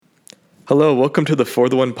Hello, welcome to the For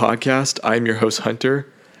the One podcast. I'm your host, Hunter.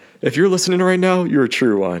 If you're listening right now, you're a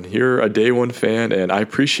true one. You're a day one fan, and I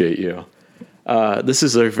appreciate you. This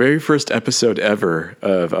is our very first episode ever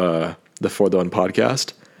of the For the One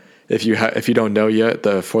podcast. If you don't know yet,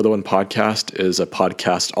 the For the One podcast is a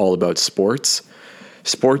podcast all about sports.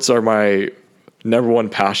 Sports are my number one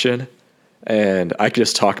passion, and I could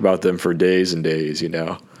just talk about them for days and days,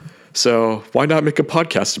 So why not make a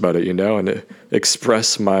podcast about it, and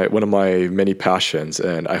express one of my many passions.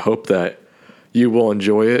 And I hope that you will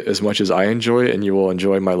enjoy it as much as I enjoy it, and you will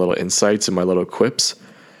enjoy my little insights and my little quips.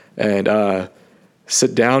 And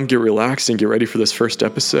sit down, get relaxed, and get ready for this first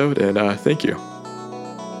episode. And thank you.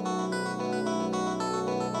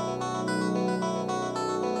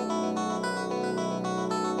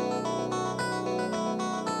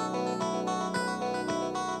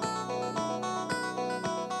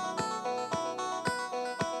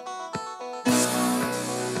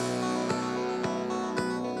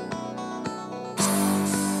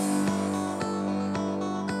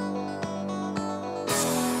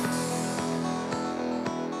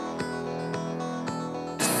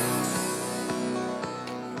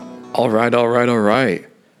 All right.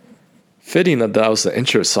 Fitting that was the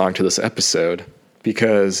intro song to this episode,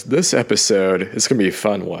 because this episode is going to be a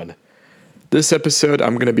fun one. This episode,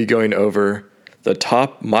 I'm going to be going over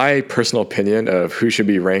my personal opinion of who should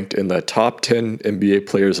be ranked in the top 10 NBA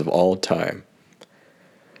players of all time.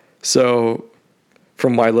 So,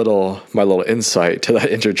 from my little insight to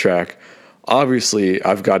that intro track, obviously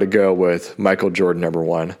I've got to go with Michael Jordan, number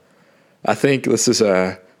one. I think this is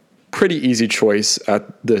a pretty easy choice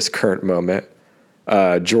at this current moment.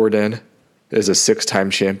 Jordan is a 6-time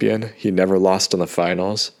champion. He never lost in the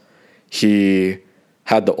finals. He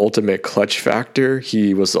had the ultimate clutch factor.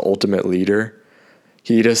 He was the ultimate leader.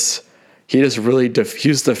 He was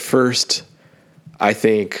the first, I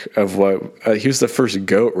think, he was the first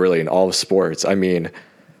GOAT really in all of sports. I mean,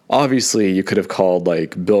 obviously you could have called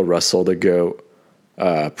like Bill Russell the GOAT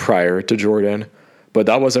prior to Jordan, but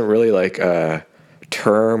that wasn't really like a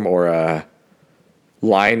term or a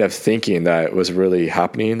line of thinking that was really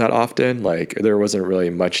happening that often. Like, there wasn't really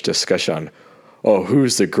much discussion on,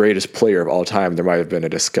 who's the greatest player of all time. There might have been a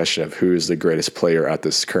discussion of who's the greatest player at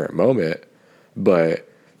this current moment, but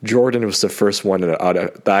Jordan was the first one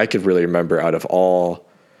that I could really remember out of all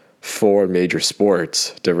 4 major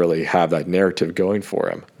sports to really have that narrative going for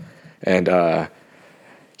him. And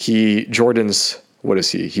Jordan's, what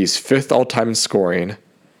is he? He's 5th all-time in scoring.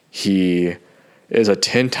 He is a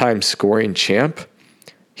 10-time scoring champ.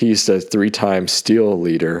 He's the 3-time steal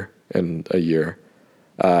leader in a year.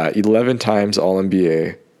 11 times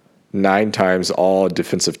All-NBA, 9 times All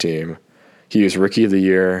Defensive Team. He was Rookie of the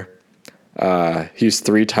Year. He's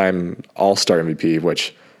 3-time All-Star MVP,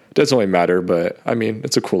 which doesn't really matter, but I mean,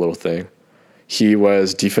 it's a cool little thing. He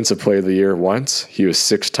was Defensive Player of the Year once. He was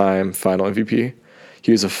 6-time Final MVP.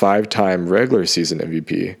 He was a 5-time regular season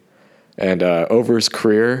MVP. And over his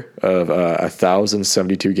career of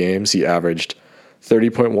 1,072 games, he averaged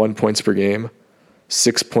 30.1 points per game,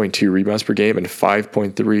 6.2 rebounds per game, and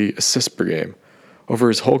 5.3 assists per game over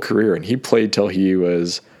his whole career. And he played till he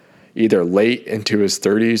was either late into his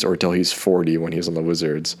 30s or till he's 40 when he was on the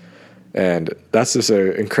Wizards. And that's just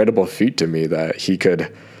an incredible feat to me that he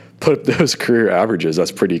could put up those career averages.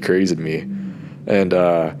 That's pretty crazy to me.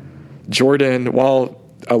 And Jordan, while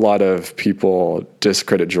a lot of people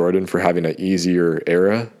discredit Jordan for having an easier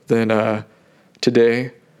era than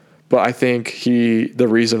today, but I think the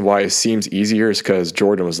reason why it seems easier is because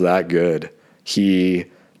Jordan was that good. He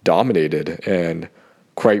dominated, and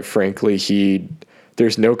quite frankly,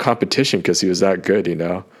 there's no competition because he was that good.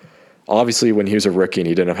 Obviously, when he was a rookie and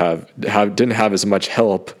he didn't have as much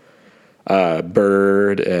help,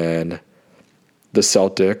 Bird and the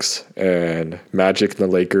Celtics and Magic and the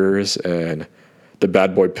Lakers and the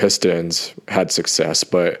Bad Boy Pistons had success.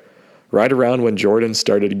 But right around when Jordan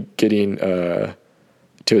started getting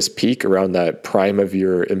to his peak, around that prime of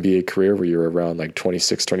your NBA career where you're around like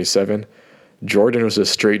 26, 27, Jordan was a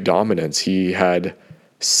straight dominance. He had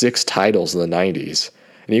 6 titles in the 90s.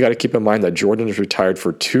 And you got to keep in mind that Jordan was retired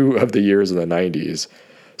for 2 of the years in the 90s.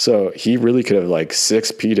 So he really could have like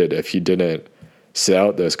 6-peated if he didn't sit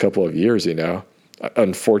out those couple of years,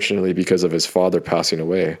 unfortunately because of his father passing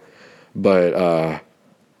away. But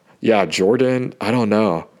yeah, Jordan, I don't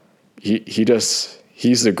know.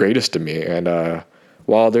 He's the greatest to me. And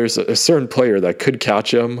while there's a certain player that could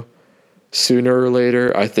catch him sooner or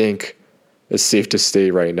later, I think it's safe to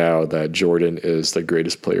say right now that Jordan is the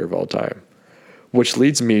greatest player of all time. Which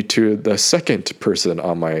leads me to the second person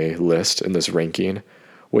on my list in this ranking,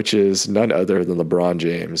 which is none other than LeBron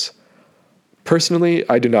James. Personally,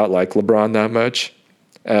 I do not like LeBron that much.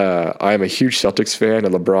 I'm a huge Celtics fan,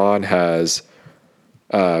 and LeBron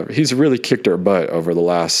he's really kicked our butt over the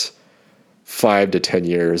last 5 to 10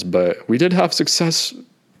 years, but we did have success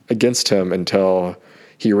against him until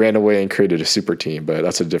he ran away and created a super team, but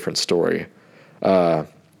that's a different story.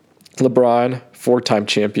 LeBron, 4-time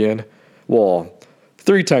champion. Well,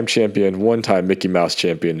 3-time champion, 1-time Mickey Mouse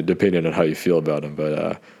champion, depending on how you feel about him.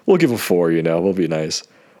 But we'll give him 4, we'll be nice.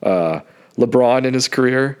 LeBron in his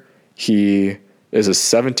career, he is a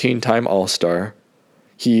 17-time All-Star.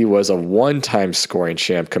 He was a 1-time scoring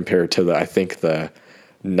champ compared to the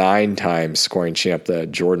 9-time scoring champ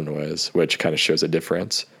that Jordan was, which kind of shows a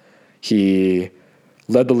difference. He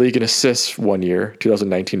led the league in assists one year,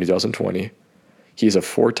 2019, 2020. He's a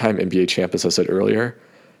 4-time NBA champ, as I said earlier.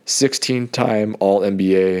 16-time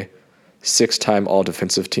All-NBA, 6-time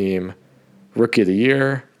All-Defensive Team, Rookie of the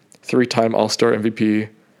Year, 3-time All-Star MVP,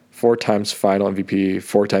 4 times Final MVP,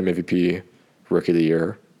 4-time MVP, Rookie of the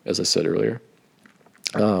Year, as I said earlier.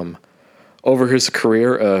 Over his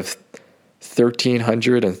career of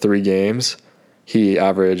 1,303 games, he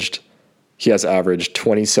has averaged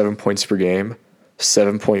 27 points per game,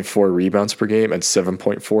 7.4 rebounds per game, and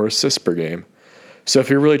 7.4 assists per game. So if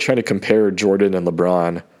you're really trying to compare Jordan and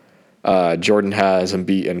LeBron, Jordan has him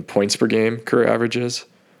beat in points per game career averages,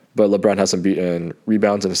 but LeBron has him beat in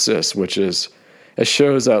rebounds and assists, it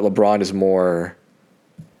shows that LeBron is more,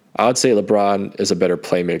 I would say LeBron is a better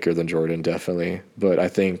playmaker than Jordan, definitely. But I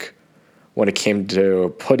think when it came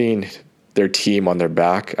to putting their team on their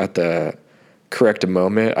back at the correct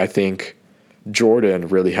moment, I think Jordan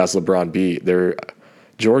really has LeBron beat.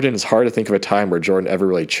 Jordan, is hard to think of a time where Jordan ever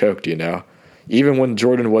really choked, Even when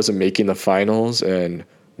Jordan wasn't making the finals and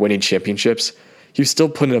winning championships, he was still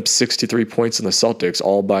putting up 63 points in the Celtics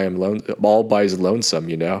all by his lonesome,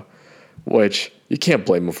 which you can't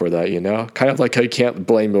blame him for that, Kind of like how you can't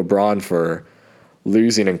blame LeBron for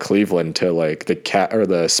losing in Cleveland to like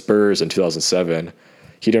the Spurs in 2007.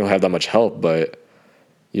 He didn't have that much help, but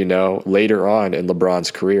later on in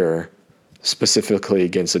LeBron's career, specifically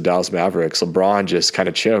against the Dallas Mavericks, LeBron just kind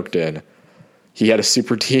of choked, and he had a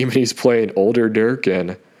super team, and he's playing older Dirk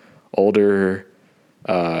and older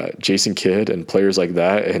Jason Kidd and players like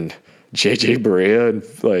that, and JJ Barea, and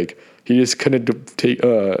he just couldn't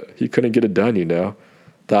get it done.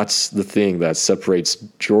 That's the thing that separates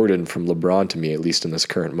Jordan from LeBron to me, at least in this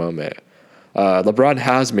current moment. LeBron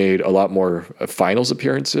has made a lot more finals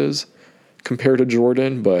appearances compared to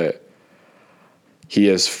Jordan, but he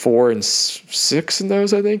is 4-6 in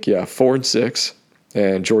those, I think. Yeah, 4-6,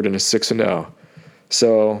 and Jordan is 6-0.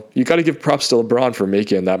 So you got to give props to LeBron for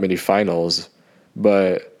making that many finals,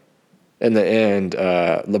 but in the end,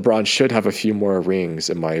 LeBron should have a few more rings,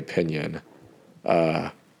 in my opinion.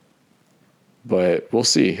 But we'll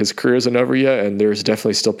see. His career isn't over yet, and there's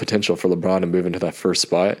definitely still potential for LeBron to move into that first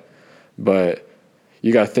spot. But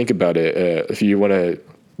you got to think about it. If you want to,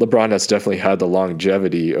 LeBron has definitely had the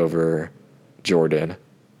longevity over Jordan,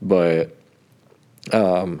 but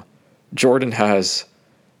Jordan has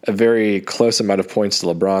a very close amount of points to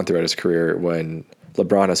LeBron throughout his career, when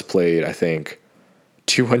LeBron has played, I think,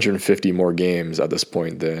 250 more games at this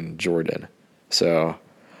point than Jordan. So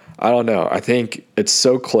I don't know. I think it's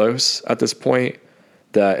so close at this point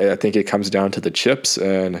that I think it comes down to the chips,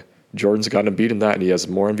 and Jordan's gotten him beat in that, and he has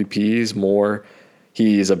more MVPs,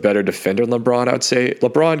 he's a better defender than LeBron, I would say.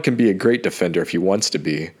 LeBron can be a great defender if he wants to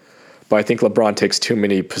be, but I think LeBron takes too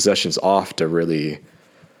many possessions off to really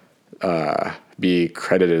be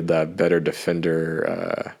credited that better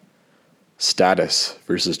defender status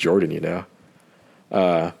versus Jordan,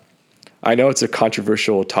 I know it's a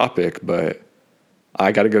controversial topic, but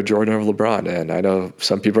I got to go Jordan over LeBron, and I know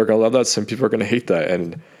some people are going to love that, some people are going to hate that,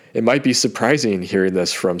 and it might be surprising hearing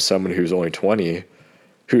this from someone who's only 20,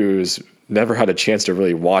 who's never had a chance to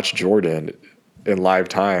really watch Jordan in live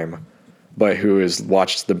time, but who has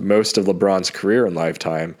watched the most of LeBron's career in live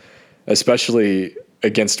time, especially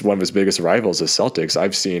against one of his biggest rivals, the Celtics.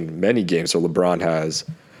 I've seen many games where LeBron has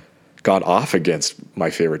gone off against my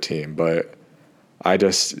favorite team, but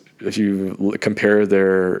if you compare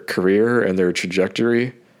their career and their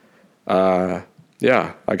trajectory, I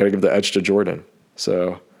got to give the edge to Jordan.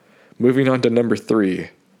 So moving on to number 3,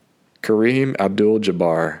 Kareem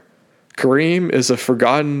Abdul-Jabbar. Kareem is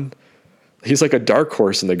he's like a dark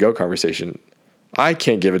horse in the GOAT conversation. I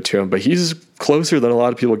can't give it to him, but he's closer than a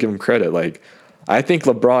lot of people give him credit. I think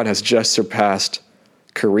LeBron has just surpassed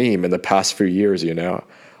Kareem in the past few years,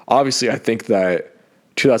 Obviously, I think that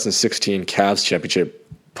 2016 Cavs championship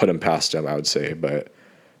put him past him, I would say, but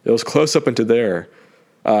it was close up into there.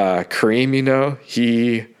 Kareem,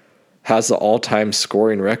 he has the all-time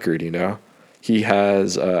scoring record, He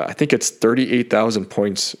has, I think it's 38,000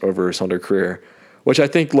 points over his whole career, which I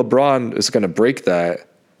think LeBron is going to break that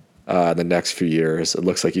the next few years. It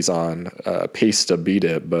looks like he's on pace to beat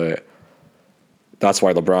it, but that's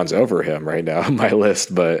why LeBron's over him right now on my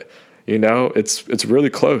list. But, it's really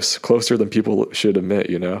closer than people should admit,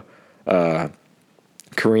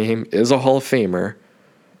 Kareem is a Hall of Famer,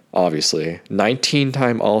 obviously.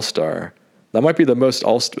 19-time All-Star. That might be the most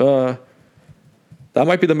All-Star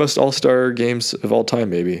games of all time,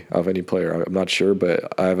 maybe, of any player. I'm not sure,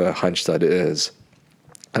 but I have a hunch that it is.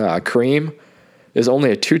 Kareem is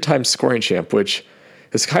only a 2-time scoring champ, which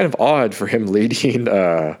is kind of odd for him leading,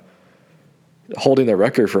 holding the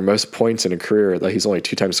record for most points in a career, that he's only a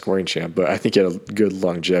 2-time scoring champ. But I think he had a good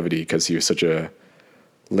longevity because he was such a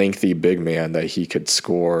lengthy big man that he could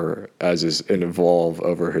score and evolve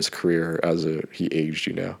over his career as he aged,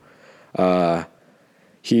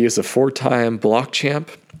 He is a 4-time block champ,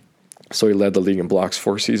 so he led the league in blocks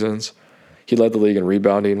 4 seasons. He led the league in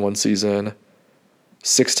rebounding 1 season.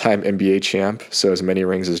 6-time NBA champ, so as many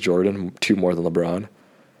rings as Jordan, 2 more than LeBron.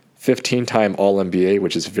 15-time All-NBA,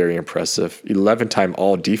 which is very impressive. 11-time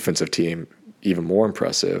All-Defensive Team, even more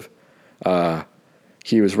impressive.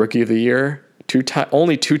 He was Rookie of the Year,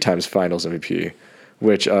 only 2 times Finals MVP,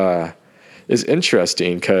 which is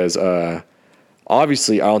interesting because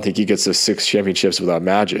obviously I don't think he gets those 6 championships without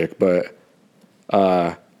Magic, but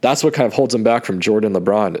that's what kind of holds him back from Jordan and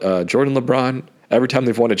LeBron. Jordan and LeBron, every time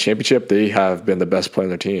they've won a championship, they have been the best player on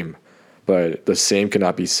their team, but the same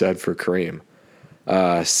cannot be said for Kareem.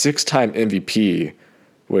 6-time MVP,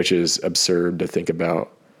 which is absurd to think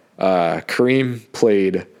about. Kareem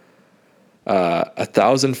played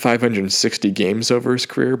 1,560 games over his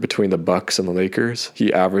career between the Bucks and the Lakers.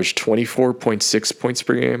 He averaged 24.6 points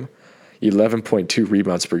per game, 11.2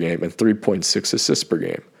 rebounds per game, and 3.6 assists per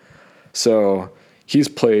game. So he's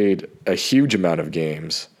played a huge amount of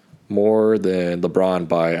games, more than LeBron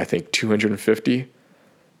by, I think, 250.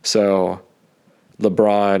 So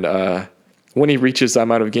LeBron, when he reaches that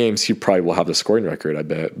amount of games, he probably will have the scoring record, I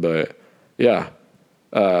bet. But yeah,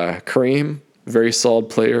 Kareem, very solid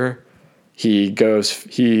player.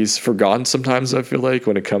 He's forgotten sometimes, I feel like,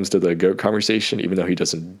 when it comes to the GOAT conversation, even though he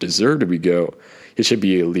doesn't deserve to be GOAT, he should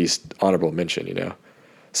be at least honorable mention,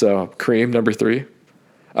 So Kareem, number 3.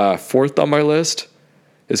 4th on my list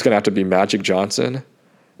is going to have to be Magic Johnson.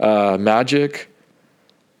 Magic,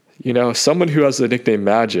 someone who has the nickname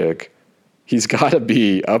Magic, he's got to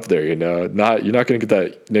be up there, you're not going to get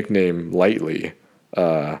that nickname lightly.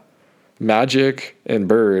 Magic and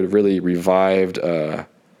Bird really revived the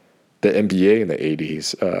NBA in the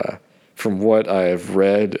 80s. From what I've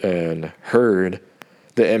read and heard,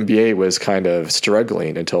 the NBA was kind of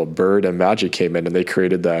struggling until Bird and Magic came in and they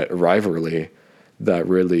created that rivalry that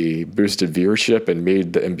really boosted viewership and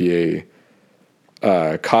made the NBA,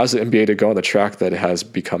 caused the NBA to go on the track that it has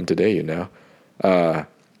become today,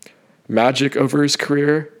 Magic over his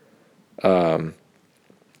career,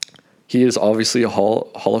 he is obviously a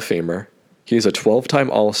Hall of Famer. He is a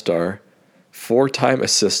 12-time All-Star, 4-time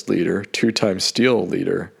assist leader, 2-time steal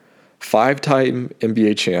leader, 5-time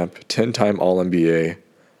NBA champ, 10-time All-NBA,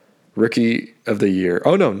 Rookie of the Year.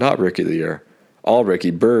 Oh, no, not Rookie of the Year.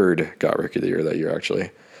 All-Rookie. Bird got Rookie of the Year that year, actually.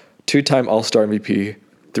 2-time All-Star MVP,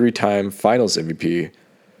 3-time Finals MVP,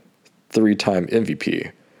 3-time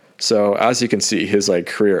MVP. So as you can see, his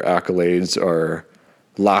career accolades are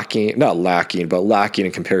lacking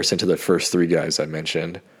in comparison to the first 3 guys I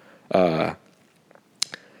mentioned.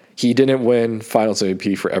 He didn't win Finals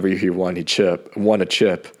MVP for every year he won a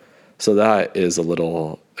chip. So that is a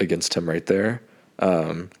little against him right there.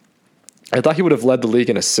 I thought he would have led the league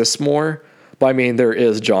in assists more, but there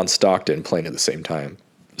is John Stockton playing at the same time.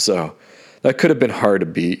 So that could have been hard to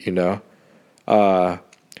beat,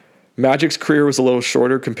 Magic's career was a little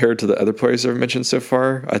shorter compared to the other players I've mentioned so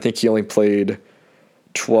far. I think he only played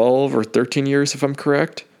 12 or 13 years, if I'm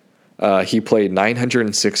correct. He played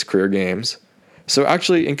 906 career games. So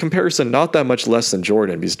actually, in comparison, not that much less than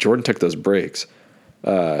Jordan, because Jordan took those breaks.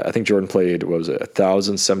 I think Jordan played,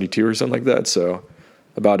 1,072 or something like that, so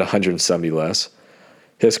about 170 less.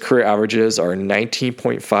 His career averages are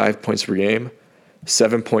 19.5 points per game,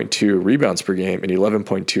 7.2 rebounds per game, and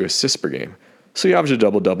 11.2 assists per game. So he averaged a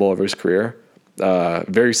double-double over his career.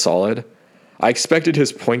 Very solid. I expected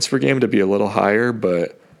his points per game to be a little higher,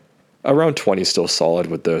 but around 20 is still solid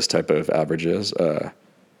with those type of averages.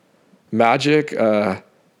 Magic,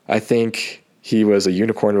 I think he was a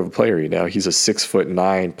unicorn of a player. He's a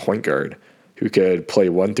 6'9" point guard who could play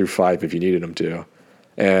 1 through 5 if you needed him to.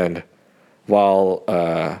 And while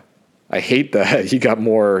I hate that he got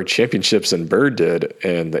more championships than Bird did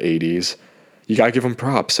in the 80s, you got to give him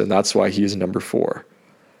props, and that's why he's number 4,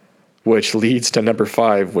 which leads to number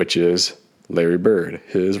 5, which is Larry Bird,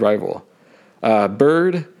 his rival.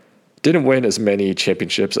 Bird didn't win as many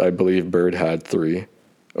championships. I believe Bird had 3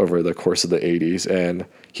 over the course of the 80s, and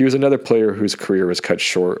he was another player whose career was cut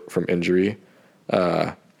short from injury.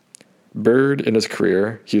 Bird, in his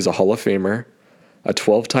career, he's a Hall of Famer, a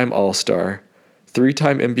 12-time All-Star,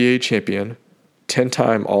 3-time NBA champion,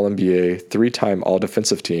 10-time All-NBA, 3-time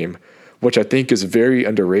All-Defensive Team, which I think is very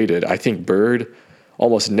underrated. I think Bird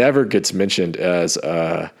almost never gets mentioned as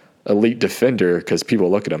a elite defender because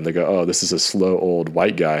people look at him, they go, oh, this is a slow old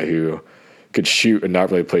white guy who could shoot and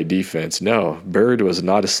not really play defense. No, Bird was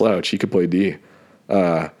not a slouch. He could play D.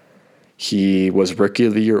 He was Rookie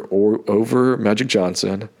of the Year over Magic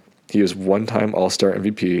Johnson. He was 1-time All-Star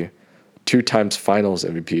MVP, 2 times Finals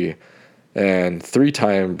MVP, and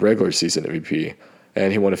 3-time regular season MVP.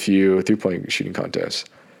 And he won a few three-point shooting contests.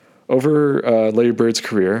 Over Larry Bird's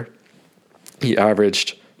career, he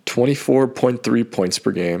averaged 24.3 points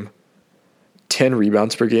per game, 10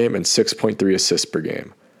 rebounds per game, and 6.3 assists per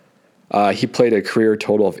game. He played a career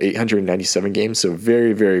total of 897 games, so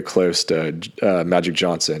very, very close to Magic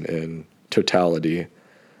Johnson in totality.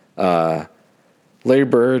 Larry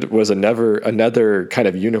Bird was another kind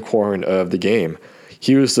of unicorn of the game.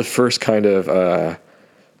 He was the first kind of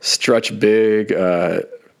stretch big,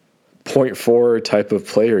 point forward type of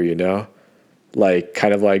player,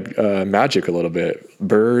 kind of like Magic a little bit.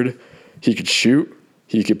 Bird, he could shoot,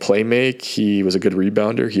 he could play make, he was a good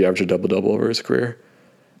rebounder, he averaged a double-double over his career.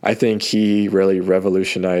 I think he really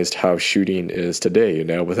revolutionized how shooting is today.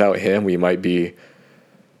 Without him, we might be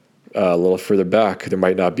a little further back. There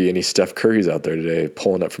might not be any Steph Currys out there today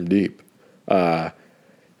pulling up from deep.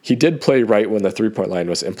 He did play right when the three-point line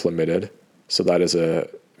was implemented, so that is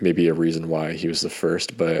maybe a reason why he was the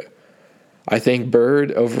first. But I think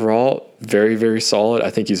Bird overall, very, very solid. I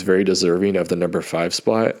think he's very deserving of the number 5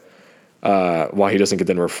 spot. Why he doesn't get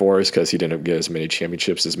the number 4 is because he didn't get as many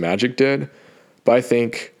championships as Magic did. But I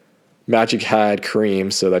think Magic had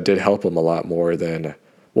Kareem, so that did help him a lot more than,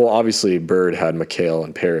 well, obviously Bird had McHale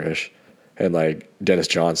and Parrish and like Dennis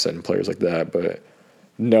Johnson, players like that, but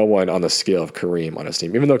no one on the scale of Kareem on his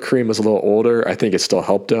team. Even though Kareem was a little older, I think it still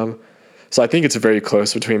helped him. So I think it's very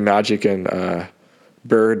close between Magic and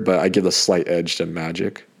Bird, but I give a slight edge to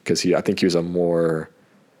Magic because I think he was a more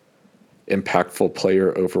impactful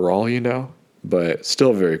player overall, but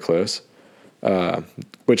still very close.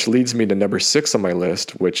 Which leads me to number 6 on my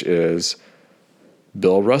list, which is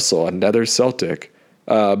Bill Russell, another Celtic.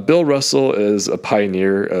 Bill Russell is a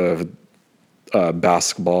pioneer of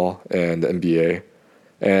basketball and the NBA.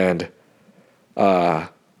 And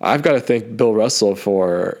I've got to thank Bill Russell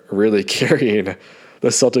for really carrying the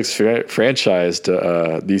Celtics franchise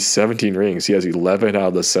to these 17 rings. He has 11 out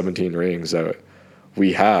of the 17 rings that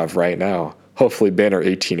we have right now. Hopefully banner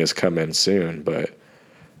 18 is coming soon, but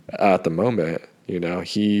at the moment,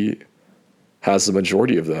 he has the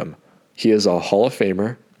majority of them. He is a Hall of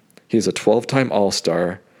Famer. He's a 12-time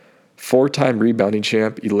All-Star, 4-time rebounding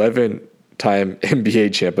champ, 11-time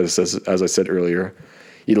NBA champ, as I said earlier,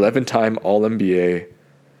 11-time All-NBA.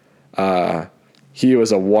 He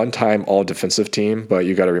was a 1-time All-Defensive Team, but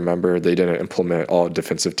you got to remember they didn't implement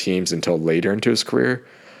All-Defensive Teams until later into his career.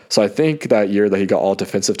 So I think that year that he got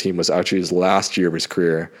All-Defensive Team was actually his last year of his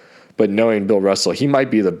career. But knowing Bill Russell, he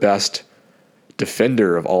might be the best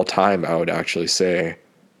defender of all time, I would actually say,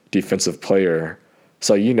 defensive player.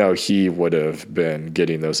 So, he would have been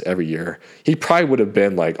getting those every year. He probably would have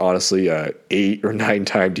been honestly, 8 or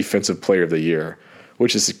 9-time defensive player of the year,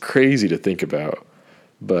 which is crazy to think about.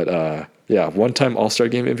 But 1-time All-Star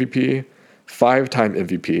Game MVP, 5-time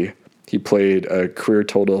MVP. He played a career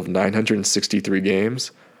total of 963 games,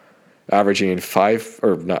 averaging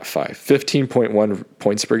 15.1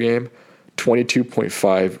 points per game,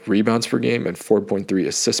 22.5 rebounds per game, and 4.3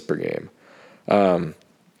 assists per game.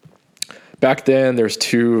 Back then, there's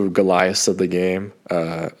 2 Goliaths of the game,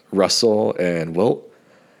 Russell and Wilt.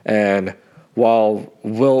 And while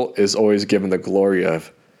Wilt is always given the glory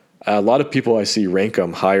of, a lot of people I see rank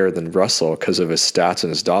him higher than Russell because of his stats and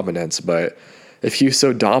his dominance. But if he was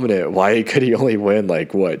so dominant, why could he only win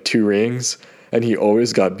 2 rings? And he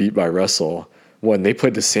always got beat by Russell. When they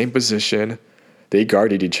played the same position, they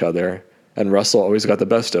guarded each other, and Russell always got the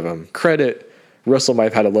best of him. Credit, Russell might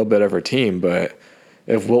have had a little bit of her team, but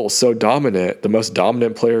if Wilt was so dominant, the most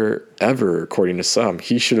dominant player ever, according to some,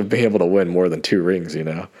 he should have been able to win more than 2 rings,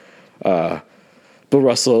 Bill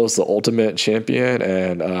Russell is the ultimate champion,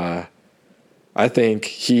 and I think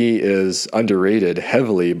he is underrated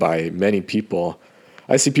heavily by many people.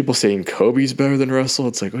 I see people saying Kobe's better than Russell.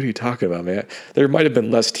 It's like, what are you talking about, man? There might have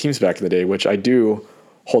been less teams back in the day, which I do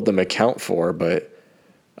hold them account for. But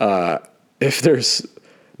if there's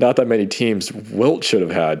not that many teams, Wilt should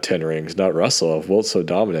have had 10 rings, not Russell. If Wilt's so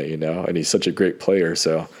dominant, and he's such a great player.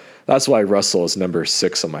 So that's why Russell is number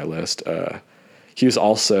 6 on my list. He was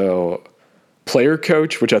also player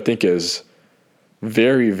coach, which I think is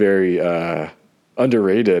very, very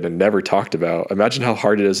underrated and never talked about. Imagine how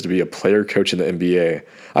hard it is to be a player coach in the NBA.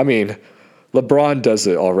 I mean, LeBron does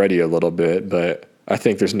it already a little bit, but I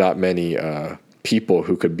think there's not many people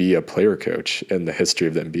who could be a player coach in the history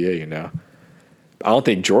of the NBA, I don't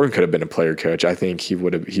think Jordan could have been a player coach. I think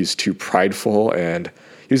he's too prideful, and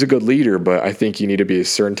he's a good leader, but I think you need to be a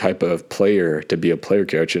certain type of player to be a player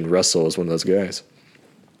coach, and Russell is one of those guys.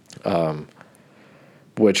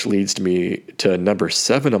 Which leads me to number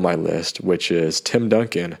 7 on my list, which is Tim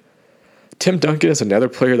Duncan. Tim Duncan is another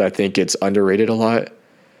player that I think gets underrated a lot.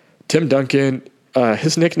 Tim Duncan,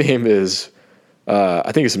 his nickname is,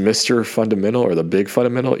 I think it's Mr. Fundamental or the Big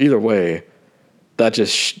Fundamental. Either way, that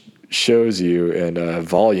just shows you in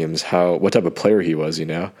volumes what type of player he was,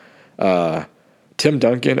 Tim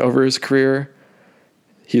Duncan, over his career,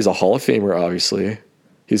 he's a Hall of Famer, obviously.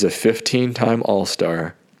 He's a 15-time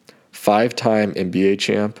All-Star. 5-time NBA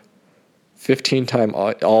champ, 15-time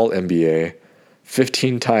All-NBA,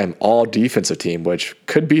 15-time All-Defensive Team, which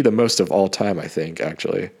could be the most of all time, I think,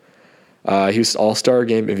 actually. He was All-Star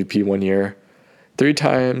Game MVP 1 year, 3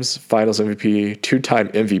 times Finals MVP, 2-time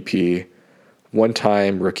MVP,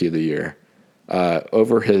 1-time Rookie of the Year.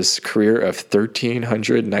 Over his career of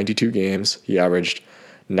 1,392 games, he averaged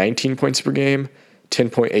 19 points per game,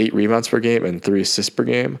 10.8 rebounds per game, and 3 assists per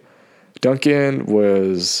game. Duncan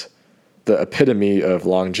was the epitome of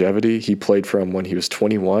longevity. He played from when he was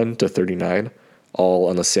 21 to 39, all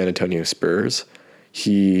on the San Antonio Spurs.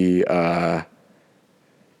 He didn't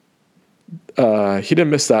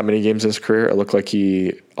miss that many games in his career. It looked like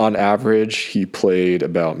on average, he played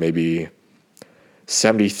about maybe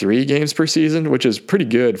 73 games per season, which is pretty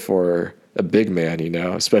good for a big man,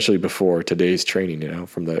 especially before today's training,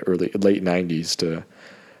 from the late 90s to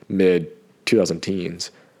mid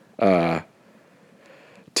 2010s.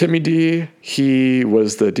 Timmy D, he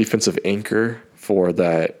was the defensive anchor for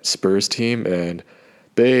that Spurs team, and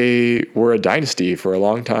they were a dynasty for a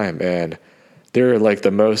long time, and they're like the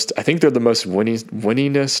most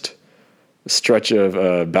winningest stretch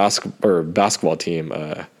of basketball team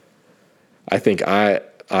I think I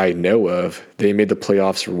know of. They made the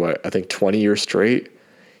playoffs for 20 years straight.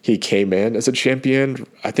 He came in as a champion.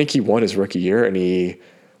 I think he won his rookie year, and he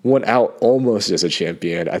won out almost as a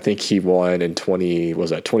champion. I think he won in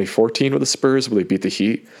 2014 with the Spurs, where they beat the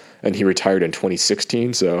Heat, and he retired in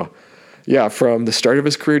 2016. So, yeah, from the start of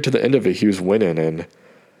his career to the end of it, he was winning, and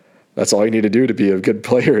that's all you need to do to be a good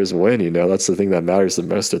player is win. That's the thing that matters the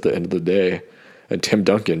most at the end of the day. And Tim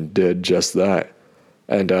Duncan did just that.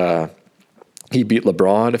 And he beat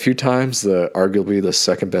LeBron a few times, arguably the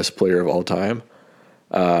second best player of all time.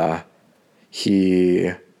 He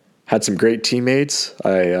had some great teammates.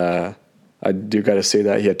 I do got to say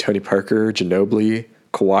that he had Tony Parker, Ginobili,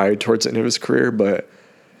 Kawhi towards the end of his career, but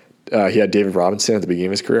he had David Robinson at the beginning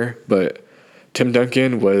of his career. But Tim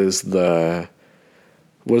Duncan was the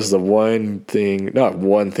one thing, not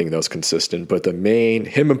one thing that was consistent, but him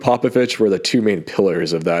and Popovich were the two main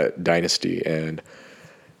pillars of that dynasty, and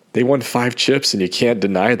they won 5 chips, and you can't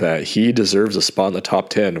deny that. He deserves a spot in the top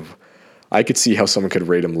 10. I could see how someone could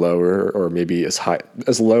rate him lower, or maybe as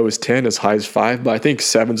low as 10, as high as 5, but I think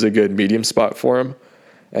 7's a good medium spot for him.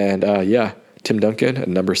 And Tim Duncan at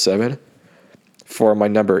number 7. For my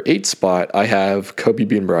number 8 spot, I have Kobe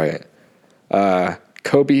Bean Bryant.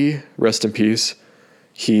 Kobe, rest in peace.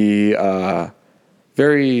 He had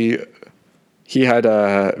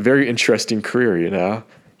a very interesting career,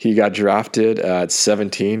 He got drafted at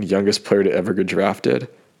 17, youngest player to ever get drafted,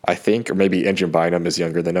 I think, or maybe Andrew Bynum is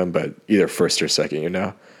younger than him, but either first or second,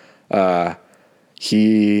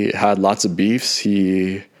 He had lots of beefs.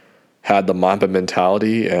 He had the Mamba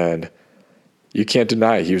mentality, and you can't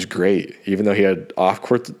deny it. He was great, even though he had off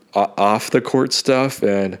the court stuff,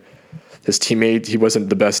 and his teammate, he wasn't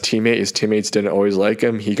the best teammate. His teammates didn't always like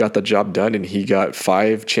him. He got the job done, and he got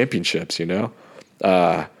 5 championships,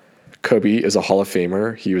 Kobe is a Hall of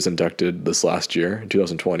Famer. He was inducted this last year in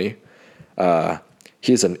 2020.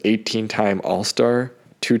 He is an 18-time All-Star,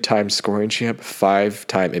 2-time scoring champ,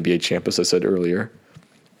 5-time NBA champ, as I said earlier,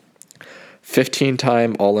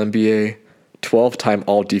 15-time All-NBA, 12-time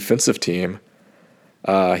All-Defensive Team.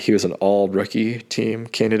 He was an All-Rookie Team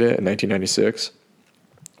candidate in 1996,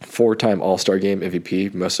 4-time All-Star Game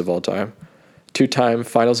MVP, most of all time, 2-time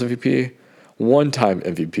Finals MVP, one-time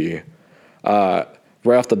MVP.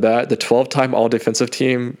 Right off the bat, the 12-time all-defensive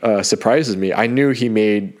team surprises me. I knew he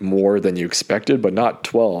made more than you expected, but not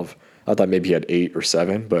 12. I thought maybe he had 8 or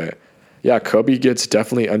 7. But yeah, Kobe gets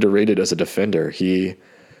definitely underrated as a defender.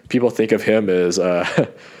 People think of him as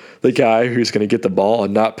the guy who's going to get the ball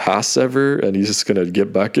and not pass ever, and he's just going to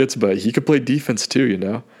get buckets. But he could play defense too, you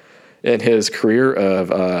know. In his career of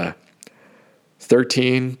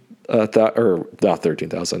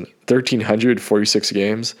 1,346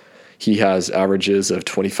 games, he has averages of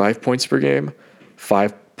 25 points per game,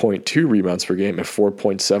 5.2 rebounds per game, and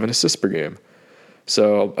 4.7 assists per game.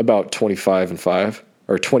 So about 25 and 5,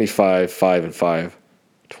 or 25, 5 and 5.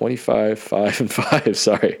 25, 5 and 5,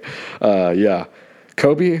 sorry. Yeah.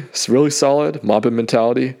 Kobe is really solid. Mamba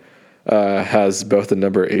mentality. Has both the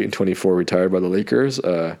number 8 and 24 retired by the Lakers.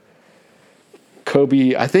 I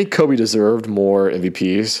think Kobe deserved more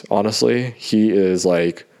MVPs, honestly.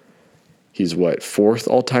 He's fourth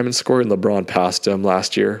all-time in scoring. LeBron passed him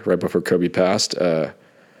last year, right before Kobe passed.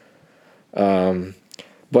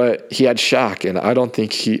 But he had Shaq, and I don't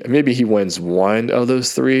think maybe he wins one of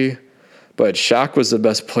those 3, but Shaq was the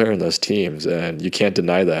best player in those teams, and you can't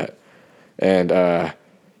deny that. And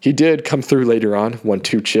he did come through later on, won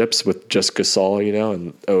 2 chips with just Gasol, you know,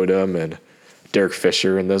 and Odom and Derek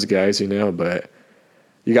Fisher and those guys, you know, but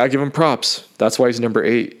you got to give him props. That's why he's number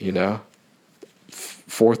 8, you know.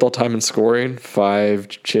 Fourth all-time in scoring, 5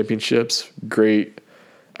 championships, great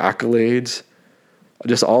accolades,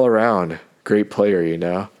 just all around great player, you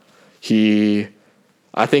know.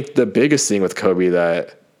 I think the biggest thing with Kobe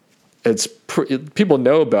that people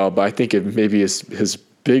know about, but I think it maybe is his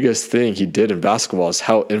biggest thing he did in basketball is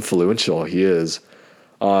how influential he is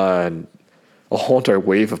on a whole entire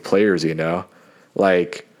wave of players, you know.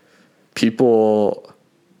 Like, people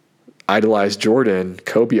idolized Jordan,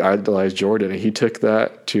 Kobe idolized Jordan, and he took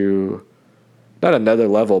that to not another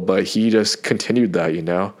level, but he just continued that, you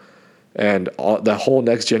know. And the whole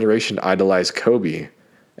next generation idolized Kobe.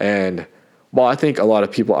 And while I think a lot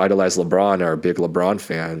of people idolize LeBron and are big LeBron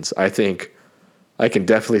fans, I think I can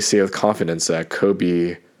definitely say with confidence that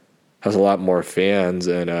Kobe has a lot more fans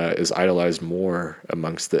and is idolized more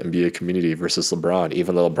amongst the NBA community versus LeBron.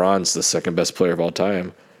 Even though LeBron's the second best player of all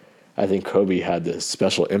time, I think Kobe had this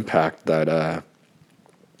special impact that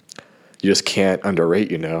you just can't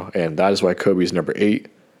underrate, you know. And that is why Kobe's number 8.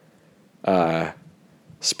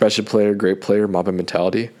 Special player, great player, Mamba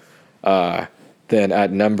mentality. Then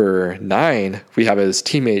at number 9, we have his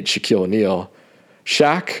teammate Shaquille O'Neal.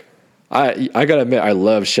 Shaq, I gotta admit, I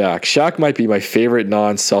love Shaq. Shaq might be my favorite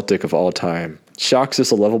non-Celtic of all time. Shaq's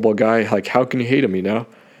just a lovable guy. Like, how can you hate him, you know?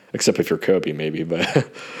 Except if you're Kobe, maybe,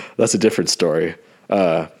 but that's a different story.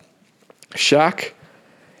 Shaq,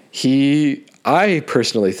 I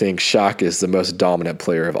personally think Shaq is the most dominant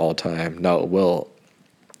player of all time. Now,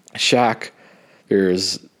 Shaq,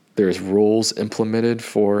 there's rules implemented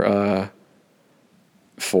for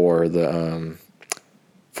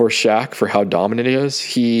Shaq for how dominant he is.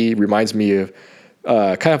 He reminds me of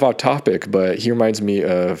kind of off topic, but he reminds me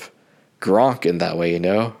of Gronk in that way, you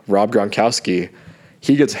know? Rob Gronkowski.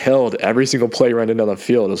 He gets held every single play running down the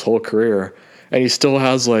field his whole career, and he's still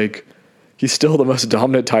the most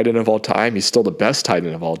dominant tight end of all time. He's still the best tight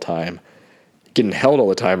end of all time. Getting held all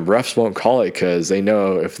the time. Refs won't call it because they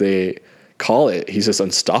know if they call it, he's just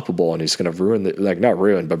unstoppable and he's going to not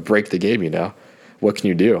ruin, but break the game, you know? What can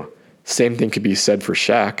you do? Same thing could be said for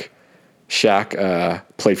Shaq. Shaq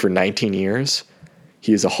played for 19 years.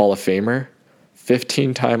 He is a Hall of Famer,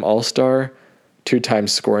 15-time All-Star, 2-time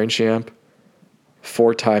scoring champ,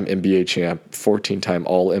 4-time NBA champ, 14-time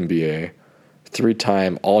All-NBA,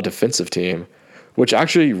 3-time All-Defensive Team, which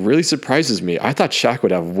actually really surprises me. I thought Shaq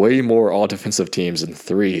would have way more All-Defensive teams than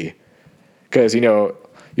 3. Because, you know,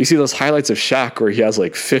 you see those highlights of Shaq where he has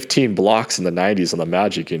like 15 blocks in the 90s on the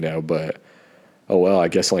Magic, you know, but oh well, I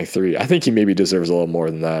guess only 3. I think he maybe deserves a little more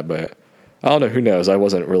than that, but I don't know. Who knows? I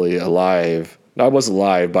wasn't really alive. No, I was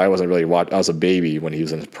alive, but I wasn't really I was a baby when he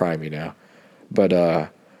was in his prime, you know. But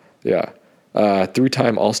yeah.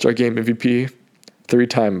 3-time All-Star Game MVP,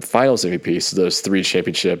 3-time Finals MVP. So those 3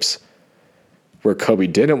 championships where Kobe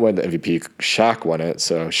didn't win the MVP, Shaq won it.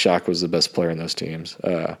 So Shaq was the best player in those teams.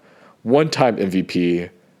 1-time MVP,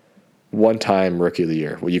 1-time Rookie of the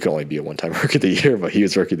Year. Well, you can only be a 1-time Rookie of the Year, but he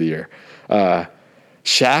was Rookie of the Year.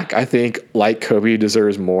 Shaq, I think, like Kobe,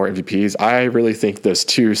 deserves more MVPs. I really think those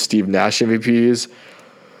 2 Steve Nash MVPs,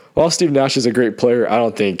 while Steve Nash is a great player, I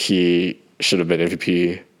don't think he should have been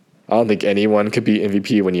MVP. I don't think anyone could be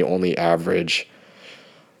MVP when you only average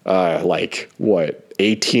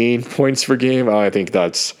 18 points per game. I don't think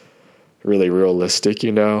that's really realistic,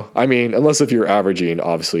 you know. I mean, unless if you're averaging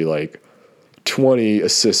obviously like 20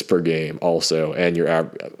 assists per game also, and you're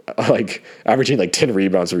averaging like 10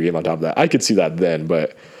 rebounds per game on top of that. I could see that then,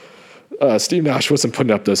 but Steve Nash wasn't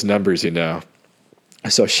putting up those numbers,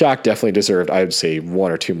 So Shaq definitely deserved, I would say,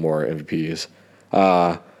 1 or 2 more MVPs.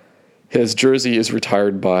 His jersey is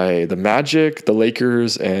retired by the Magic, the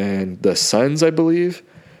Lakers, and the Suns, I believe.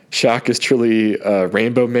 Shaq is truly a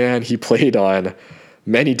rainbow man. He played on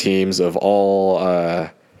many teams of all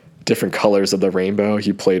different colors of the rainbow.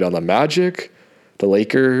 He played on the Magic, the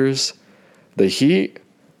Lakers, the Heat,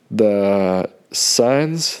 the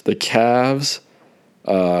Suns, the Cavs.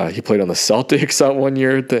 He played on the Celtics that one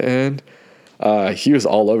year at the end. He was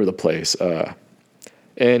all over the place.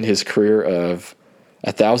 In his career of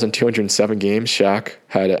 1,207 games, Shaq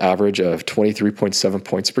had an average of 23.7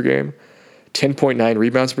 points per game, 10.9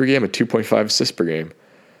 rebounds per game, and 2.5 assists per game.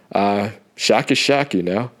 Shaq is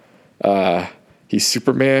Shaq, He's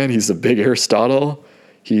Superman. He's the big Aristotle.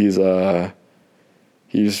 He's Shaq,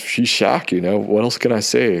 What else can I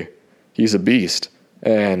say? He's a beast,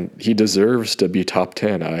 and he deserves to be top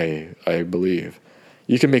 10, I believe.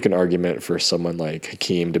 You can make an argument for someone like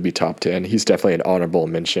Hakeem to be top 10. He's definitely an honorable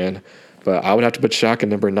mention, but I would have to put Shaq at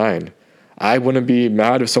number 9. I wouldn't be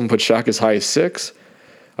mad if someone put Shaq as high as 6.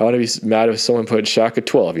 I wouldn't be mad if someone put Shaq at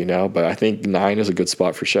 12, but I think 9 is a good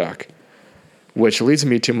spot for Shaq. Which leads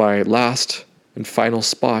me to my last and final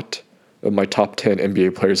spot of my top 10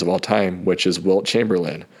 NBA players of all time, which is Wilt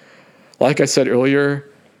Chamberlain. Like I said earlier,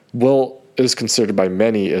 Wilt is considered by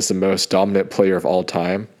many as the most dominant player of all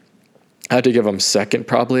time. I had to give him second,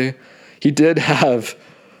 probably. He did have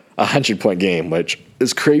a 100-point game, which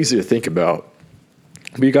is crazy to think about.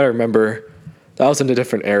 But you got to remember, that was in a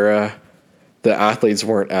different era. The athletes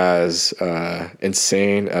weren't as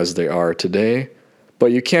insane as they are today.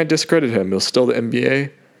 But you can't discredit him. It was still the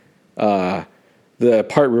NBA. The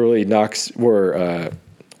part really where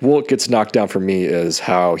Wilt gets knocked down for me is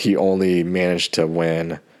how he only managed to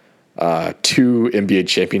win 2 NBA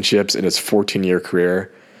championships in his 14-year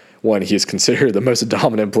career, when he's considered the most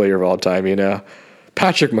dominant player of all time,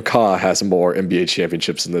 Patrick McCaw has more NBA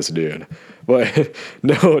championships than this dude. But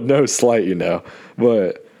no slight,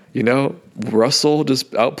 But, Russell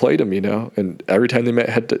just outplayed him, And every time they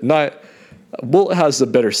met Wilt has the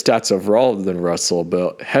better stats overall than Russell,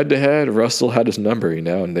 but head-to-head, Russell had his number,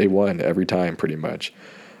 and they won every time pretty much.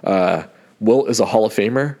 Wilt is a Hall of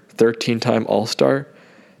Famer, 13-time All-Star,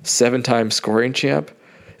 7-time scoring champ.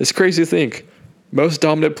 It's crazy to think. Most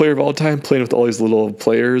dominant player of all time, playing with all these little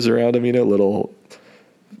players around him, little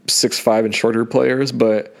 6'5" and shorter players,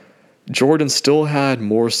 but Jordan still had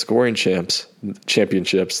more scoring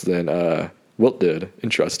championships than Wilt did.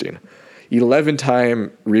 Interesting.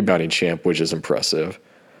 11-time rebounding champ, which is impressive.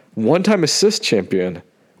 1-time assist champion,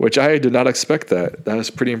 which I did not expect that. That is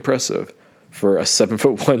pretty impressive for a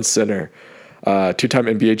 7'1" center. 2-time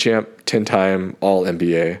NBA champ, 10-time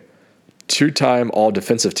All-NBA. 2-time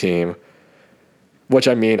All-Defensive Team, which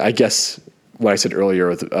I guess what I said earlier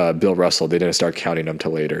with Bill Russell, they didn't start counting him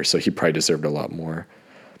till later, so he probably deserved a lot more.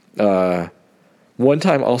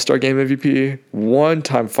 1-time All-Star Game MVP,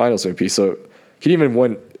 1-time Finals MVP, so he didn't even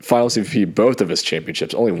win Finals MVP both of his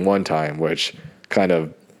championships, only 1 time, which kind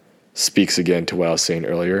of speaks again to what I was saying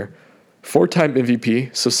earlier. 4-time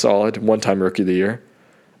MVP, so solid. 1-time Rookie of the Year.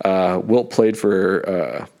 Wilt played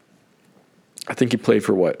for, I think he played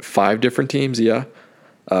for 5 different teams? Yeah.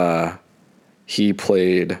 He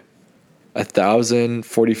played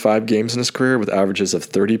 1,045 games in his career with averages of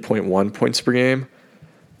 30.1 points per game.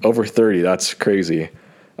 Over 30, that's crazy.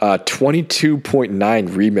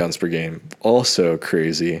 22.9 rebounds per game, also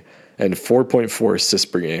crazy, and 4.4 assists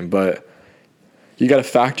per game. But you got to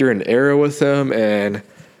factor an era with him, and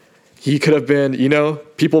he could have been,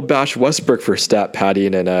 people bash Westbrook for stat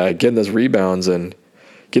padding and getting those rebounds and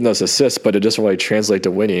getting those assists, but it doesn't really translate to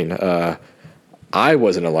winning. I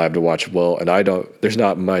wasn't alive to watch Wilt, and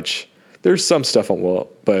there's some stuff on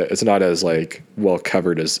Wilt, but it's not as well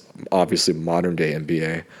covered as obviously modern day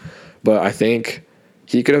NBA. But I think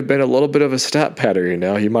he could have been a little bit of a stat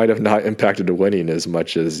padder, He might have not impacted the winning as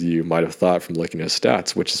much as you might have thought from looking at his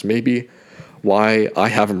stats, which is maybe why I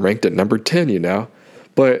have him ranked at number 10,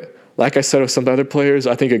 But like I said with some other players,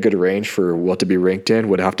 I think a good range for Wilt to be ranked in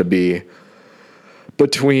would have to be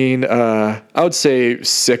between, I would say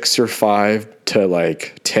 6 or 5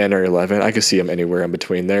 to 10 or 11. I could see him anywhere in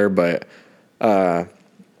between there, but I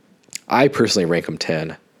personally rank him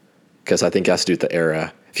 10 because I think it has to do with the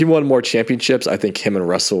era. If he won more championships, I think him and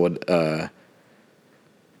Russell would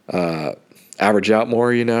average out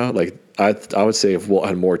more, I would say if Wilt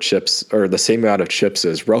had more chips or the same amount of chips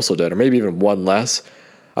as Russell did, or maybe even one less,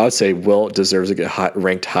 I would say Wilt deserves to get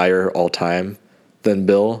ranked higher all time than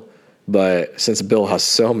Bill. But since Bill has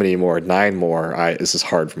so many more, 9 more, this is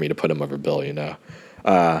hard for me to put him over Bill,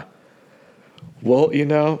 Well,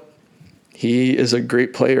 he is a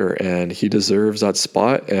great player and he deserves that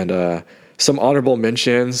spot. And some honorable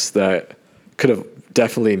mentions that could have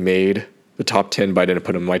definitely made the top 10, but I didn't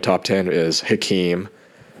put him in my top 10 is Hakeem.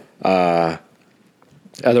 Other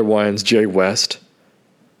ones, Jerry West.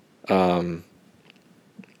 Trying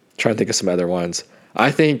to think of some other ones.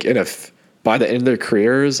 I think by the end of their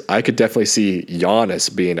careers, I could definitely see Giannis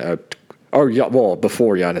being before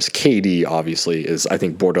Giannis, KD obviously is, I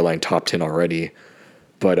think, borderline top 10 already.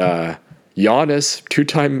 But Giannis,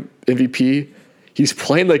 2-time MVP, he's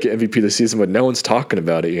playing like an MVP this season, but no one's talking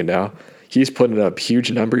about it, He's putting up huge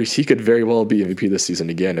numbers. He could very well be MVP this season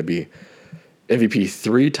again. It'd be MVP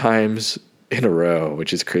 3 times in a row,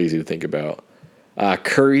 which is crazy to think about.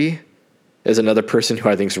 Curry is another person who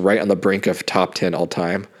I think is right on the brink of top 10 all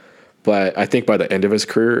time. But I think by the end of his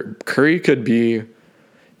career, Curry could be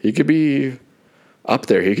up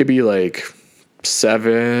there. He could be like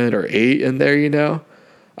 7 or 8 in there,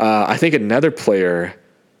 I think another player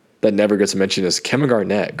that never gets mentioned is Kevin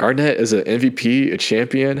Garnett. Garnett is an MVP, a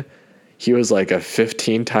champion. He was like a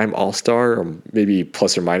 15-time All-Star, or maybe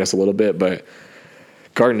plus or minus a little bit, but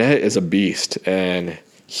Garnett is a beast, and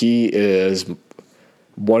he is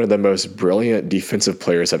one of the most brilliant defensive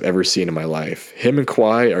players I've ever seen in my life. Him and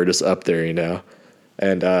Kawhi are just up there,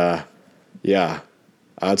 And I'd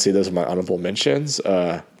say those are my honorable mentions.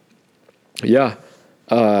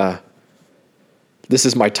 This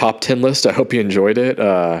is my top 10 list. I hope you enjoyed it.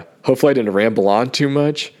 Hopefully I didn't ramble on too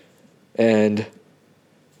much. And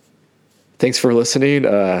thanks for listening.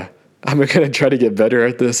 I'm going to try to get better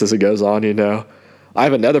at this as it goes on, I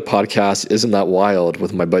have another podcast, Isn't That Wild,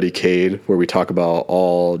 with my buddy Cade, where we talk about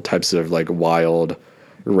all types of like wild,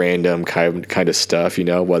 random kind of stuff,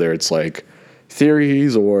 whether it's like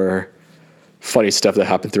theories or funny stuff that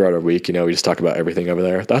happened throughout our week. We just talk about everything over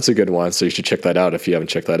there. That's a good one. So you should check that out if you haven't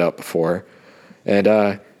checked that out before.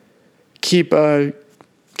 And keep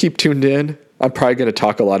tuned in. I'm probably going to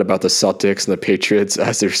talk a lot about the Celtics and the Patriots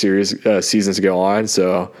as their seasons go on.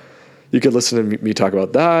 So you could listen to me talk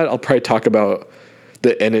about that. I'll probably talk about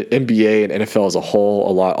the NBA and NFL as a whole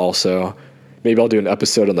a lot also. Maybe I'll do an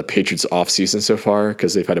episode on the Patriots offseason so far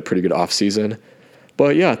because they've had a pretty good offseason.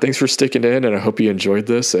 But yeah, thanks for sticking in, and I hope you enjoyed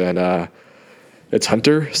this. And it's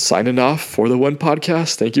Hunter signing off for the One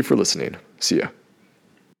Podcast. Thank you for listening. See ya.